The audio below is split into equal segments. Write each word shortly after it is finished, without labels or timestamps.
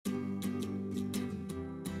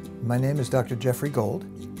My name is Dr. Jeffrey Gold.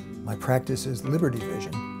 My practice is Liberty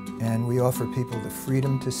Vision, and we offer people the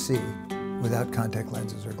freedom to see without contact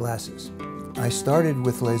lenses or glasses. I started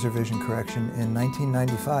with laser vision correction in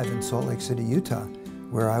 1995 in Salt Lake City, Utah,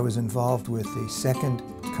 where I was involved with the second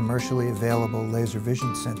commercially available laser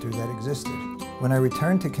vision center that existed. When I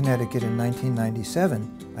returned to Connecticut in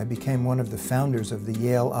 1997, I became one of the founders of the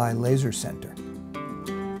Yale Eye Laser Center.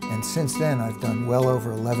 And since then, I've done well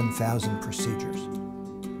over 11,000 procedures.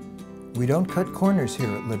 We don't cut corners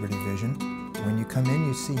here at Liberty Vision. When you come in,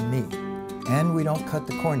 you see me. And we don't cut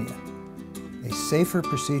the cornea. A safer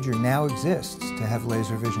procedure now exists to have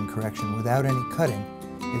laser vision correction without any cutting.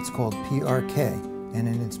 It's called PRK, and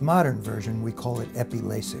in its modern version, we call it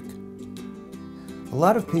Epi-LASIK. A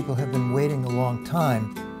lot of people have been waiting a long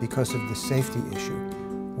time because of the safety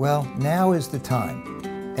issue. Well, now is the time.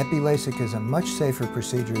 Epi-LASIK is a much safer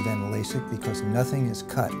procedure than LASIK because nothing is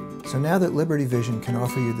cut. So now that Liberty Vision can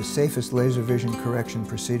offer you the safest laser vision correction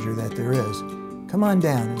procedure that there is, come on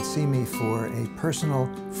down and see me for a personal,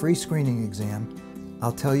 free screening exam.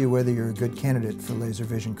 I'll tell you whether you're a good candidate for laser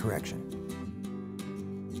vision correction.